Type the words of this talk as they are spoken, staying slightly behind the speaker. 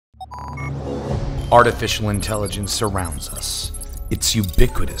Artificial intelligence surrounds us. It's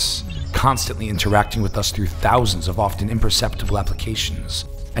ubiquitous, constantly interacting with us through thousands of often imperceptible applications,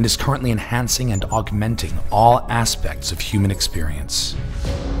 and is currently enhancing and augmenting all aspects of human experience.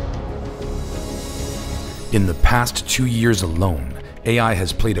 In the past 2 years alone, AI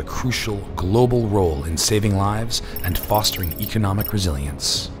has played a crucial global role in saving lives and fostering economic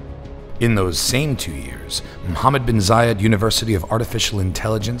resilience. In those same 2 years, Mohamed bin Zayed University of Artificial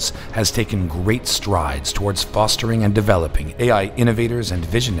Intelligence has taken great strides towards fostering and developing AI innovators and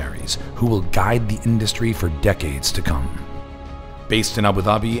visionaries who will guide the industry for decades to come. Based in Abu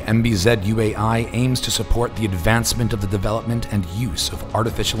Dhabi, MBZUAI aims to support the advancement of the development and use of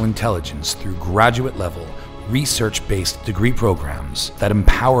artificial intelligence through graduate-level, research-based degree programs that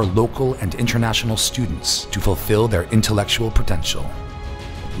empower local and international students to fulfill their intellectual potential.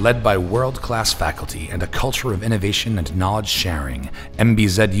 Led by world-class faculty and a culture of innovation and knowledge sharing,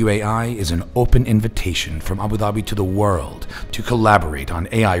 MBZUAI is an open invitation from Abu Dhabi to the world to collaborate on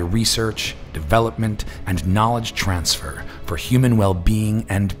AI research, development, and knowledge transfer for human well-being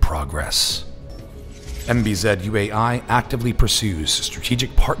and progress. MBZUAI actively pursues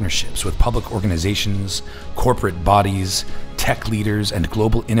strategic partnerships with public organizations, corporate bodies, tech leaders, and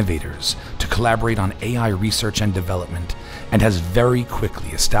global innovators to collaborate on AI research and development, and has very quickly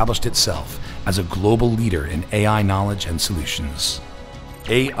established itself as a global leader in AI knowledge and solutions.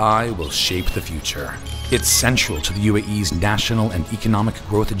 AI will shape the future. It's central to the UAE's national and economic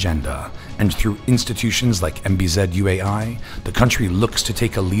growth agenda, and through institutions like MBZUAI, the country looks to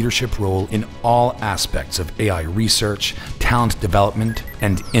take a leadership role in all aspects of AI research, talent development,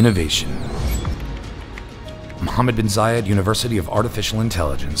 and innovation. Mohamed bin Zayed University of Artificial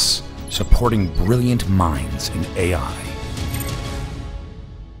Intelligence, supporting brilliant minds in AI.